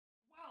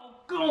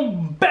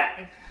Welcome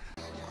back.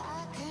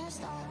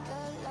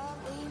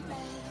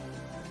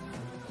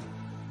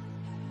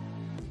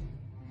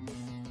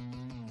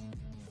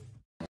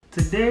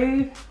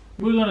 Today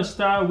we're gonna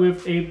start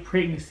with a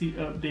pregnancy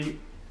update.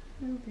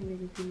 I don't think they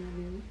can see my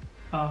belly.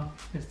 Oh,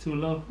 it's too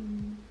low.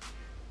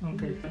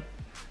 Okay.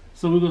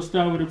 So we're gonna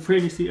start with a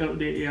pregnancy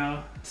update,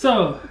 y'all.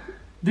 So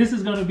this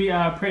is gonna be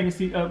our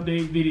pregnancy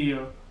update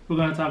video. We're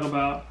gonna talk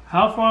about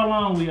how far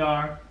along we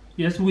are.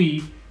 Yes,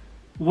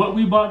 what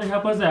we bought to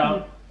help us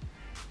out,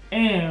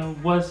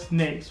 and what's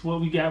next.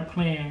 What we got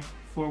planned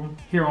from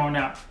here on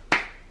out.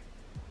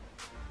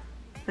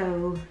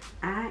 So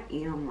I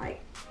am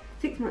like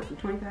 6 months and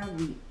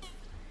 25 weeks.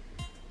 So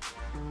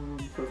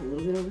it's a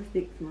little bit over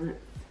 6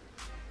 months.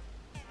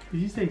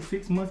 Did you say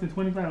 6 months and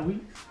 25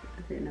 weeks?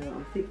 I said no,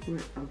 I'm 6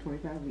 months, I'm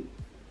 25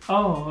 weeks.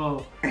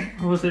 Oh.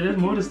 I was saying that's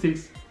more than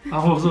 6.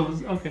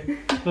 Okay,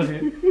 go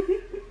ahead.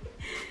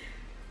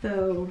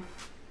 So,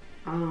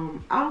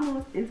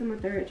 almost into my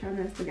third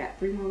trimester. Got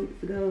 3 more weeks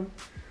to go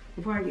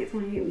before I get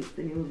 28 weeks,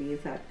 and then we'll be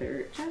inside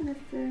third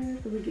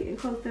trimester. So we're getting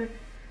closer.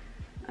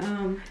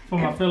 For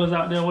my fellas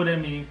out there, what that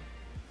mean?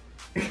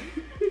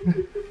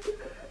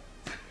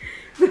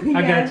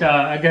 I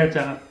got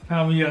y'all.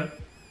 Pound me up.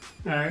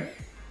 Alright.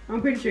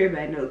 I'm pretty sure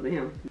everybody knows but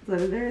him. So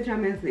the third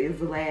trimester is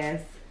the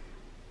last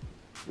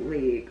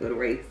leg of the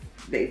race,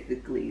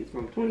 basically. It's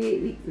from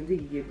 28 weeks until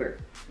you give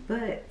birth.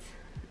 But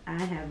I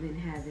have been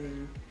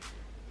having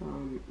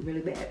really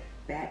bad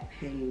back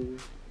pain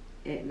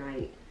at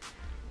night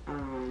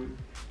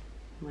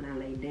when I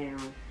lay down.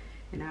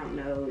 And I don't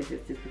know if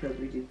it's just because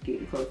we're just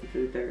getting closer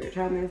to the third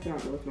trimester. I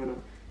don't know what's going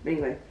on. But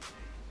anyway,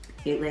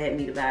 it led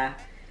me to buy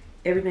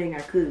everything I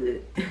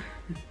could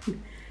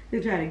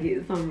to try to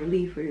get some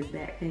relief for this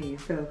back pain.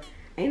 So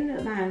I ended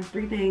up buying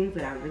 3 things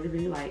that I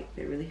really liked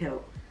that really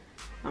helped.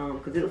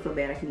 Because it was so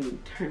bad I couldn't even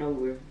turn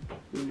over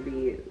in the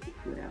bed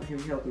without him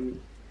helping me.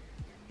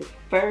 The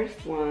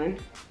first one.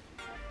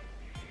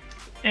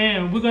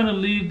 And we're gonna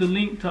leave the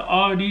link to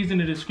all these in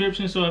the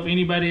description, so if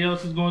anybody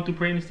else is going through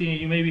pregnancy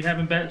and you may be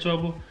having back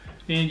trouble,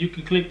 then you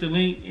can click the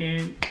link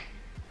and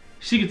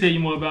she can tell you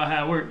more about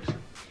how it works.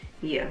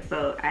 Yeah,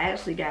 so I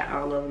actually got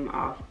all of them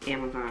off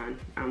Amazon.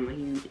 I'm a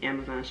huge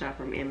Amazon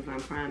shopper. I'm an Amazon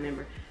Prime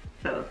member.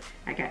 So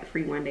I got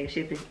free 1-day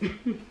shipping.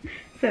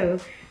 So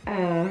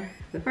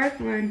the first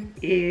one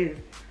is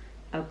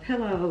a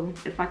pillow.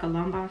 It's like a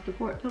lumbar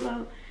support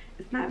pillow.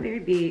 It's not very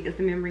big. It's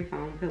a memory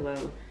foam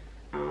pillow.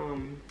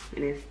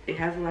 And it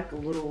has like a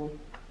little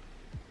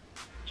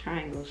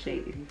triangle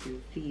shape, if you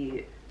can see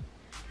it.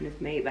 And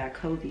it's made by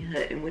Cozy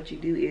Hut. And what you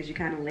do is you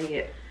kind of lay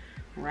it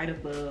right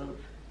above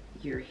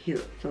your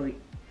hip. So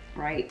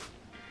right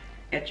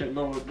at your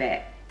lower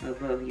back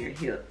above your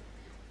hip.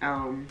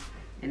 And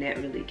that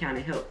really kind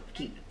of helps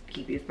keep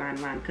your spine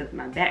in line, because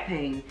my back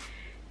pain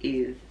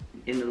is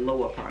in the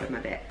lower part of my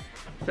back.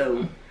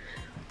 So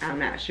I'm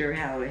not sure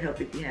how it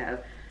helps if you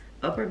have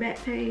upper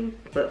back pain,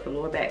 but for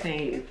lower back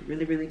pain, it's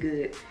really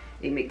good.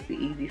 It makes it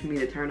easy for me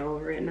to turn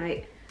over at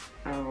night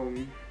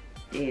and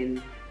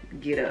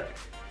get up.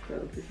 So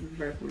this is the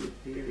first one. It's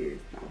very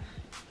soft.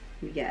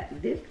 We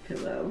got this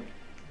pillow,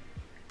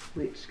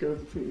 which goes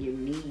between your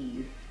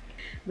knees,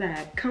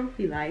 by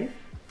Comfy Life.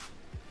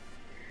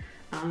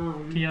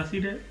 Can y'all see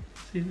that?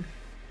 See this?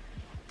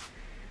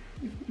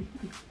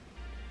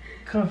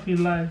 Comfy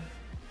Life.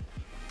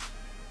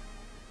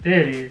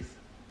 There it is.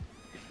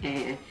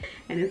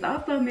 And it's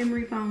also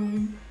memory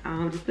foam.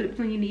 Just put it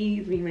between your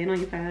knees when you lay on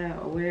your side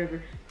or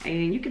wherever.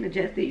 And you can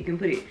adjust it. You can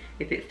put it,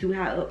 if it's too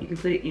high up, you can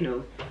put it, you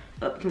know,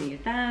 up between your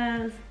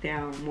thighs,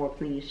 down more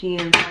between your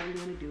shins, however you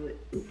want to do it.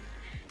 Oops.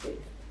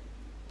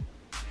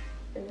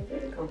 And it's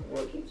very comfortable.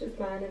 It keeps your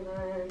spine in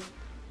line.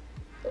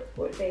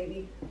 Support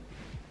baby.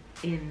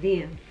 And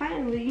then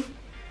finally,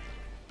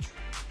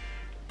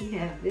 we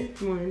have this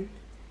one,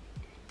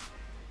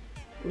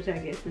 which I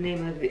guess the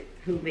name of it,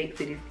 who makes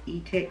it, is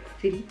E-Tech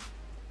City.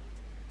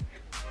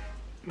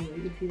 Oh, you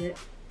can see that.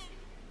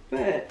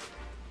 But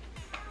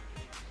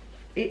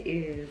it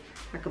is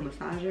like a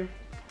massager.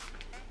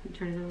 You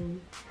turn it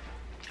on.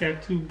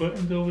 Got 2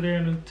 buttons over there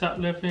in the top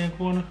left hand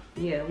corner.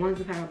 Yeah, one's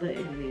the power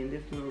button, and then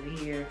this one over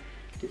here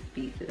just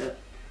speeds it up.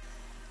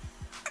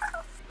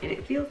 And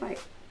it feels like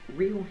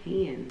real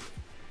hands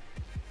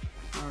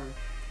are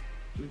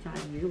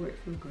massaging. It works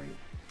so great.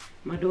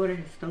 My daughter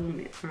has stolen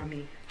it from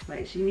me.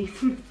 Like, she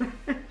needs a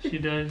massage. She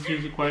does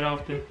use it quite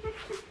often.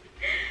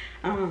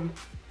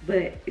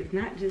 But it's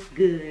not just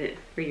good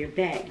for your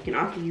back. You can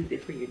also use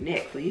it for your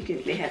neck. So you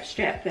can, they have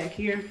straps back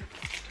here,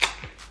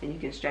 and you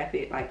can strap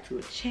it like to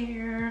a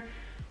chair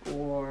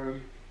or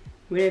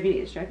whatever you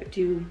need to strap it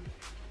to.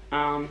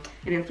 And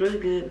it's really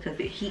good because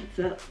it heats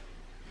up.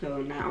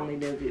 So not only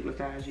does it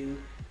massage you,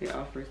 it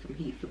offers some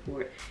heat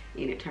support,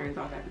 and it turns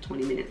off after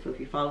 20 minutes. So if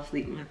you fall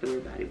asleep, you don't have to worry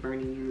about it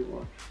burning you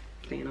or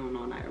staying on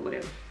all night or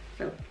whatever.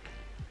 So.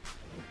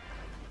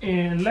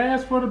 And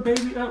last for the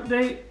baby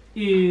update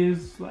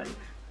is like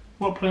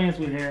what plans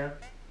we have.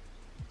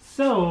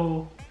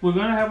 So we're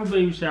gonna have a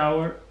baby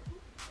shower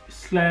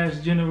 /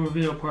 gender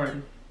reveal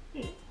party,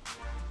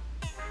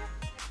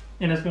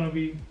 and it's gonna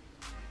be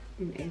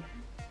in April.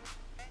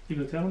 You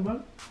gonna tell them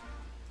about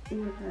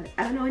it?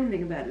 I don't know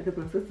anything about it because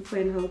my sister's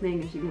playing the whole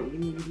thing and she won't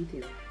give me the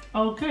details.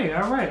 Okay,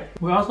 all right.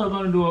 We're also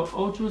gonna do an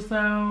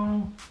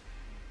ultrasound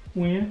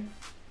when?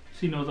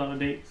 She knows all the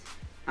dates.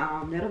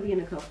 That'll be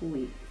in a couple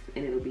weeks,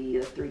 and it'll be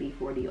a 3D,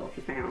 4D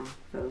ultrasound.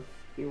 So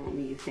you won't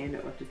need a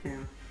standard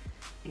ultrasound,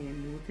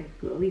 and we'll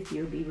take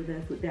ALEECIA will be with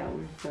us with that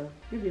one. So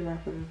it'll be a lot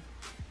of fun.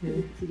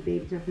 Yeah. See the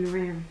baby jumping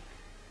around.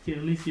 See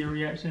ALEECIA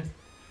reactions,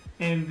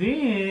 and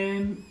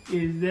then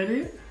is that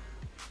it?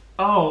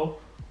 Oh,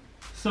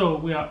 so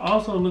we are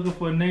also looking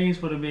for names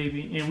for the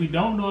baby, and we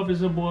don't know if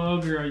it's a boy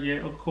or girl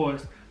yet, of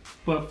course.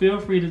 But feel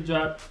free to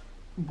drop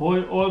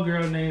boy or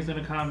girl names in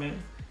the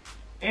comments.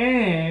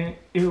 And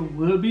it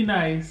would be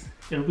nice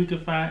if we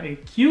could find a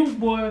cute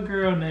boy or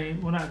girl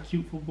name. Well, not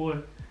cute for boy.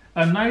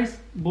 A nice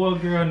boy or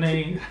girl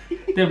name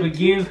that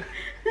begins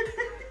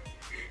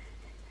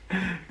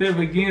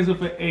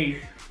with an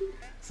A.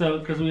 So,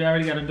 because we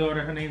already got a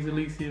daughter, her name's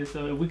ALEECIA.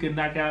 So if we could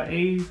knock out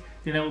A's,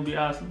 then that would be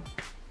awesome.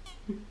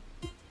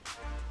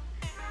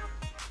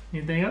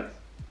 Anything else?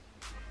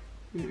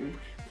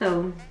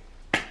 So,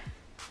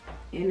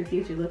 in the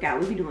future, look out.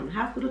 We'll be doing a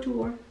hospital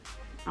tour.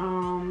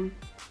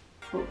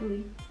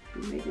 Hopefully,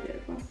 we make it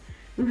that far.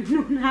 We'll be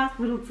doing a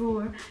hospital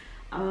tour,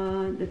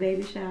 the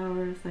baby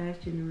shower /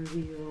 gender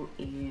reveal,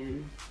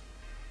 and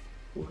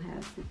we'll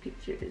have some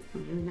pictures,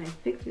 some really nice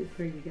pictures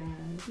for you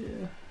guys.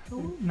 Yeah.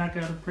 So, knock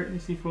out a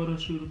pregnancy photo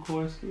shoot, of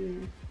course.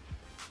 Yeah.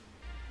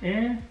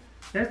 And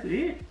that's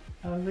it,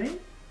 I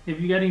think. If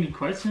you got any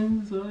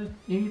questions or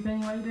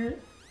anything like that,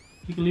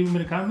 you can leave them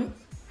in the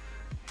comments.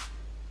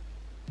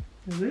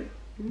 That's it.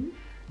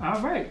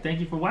 Alright, thank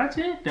you for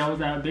watching. That was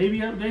our baby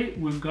update.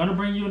 We're gonna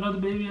bring you another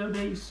baby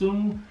update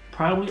soon,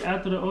 probably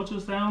after the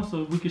ultrasound,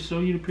 so we can show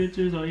you the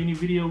pictures or any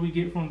video we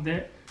get from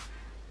that.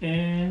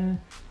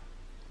 And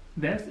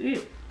that's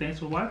it. Thanks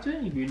for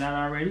watching. If you're not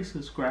already,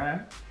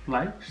 subscribe,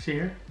 like,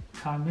 share,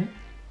 comment,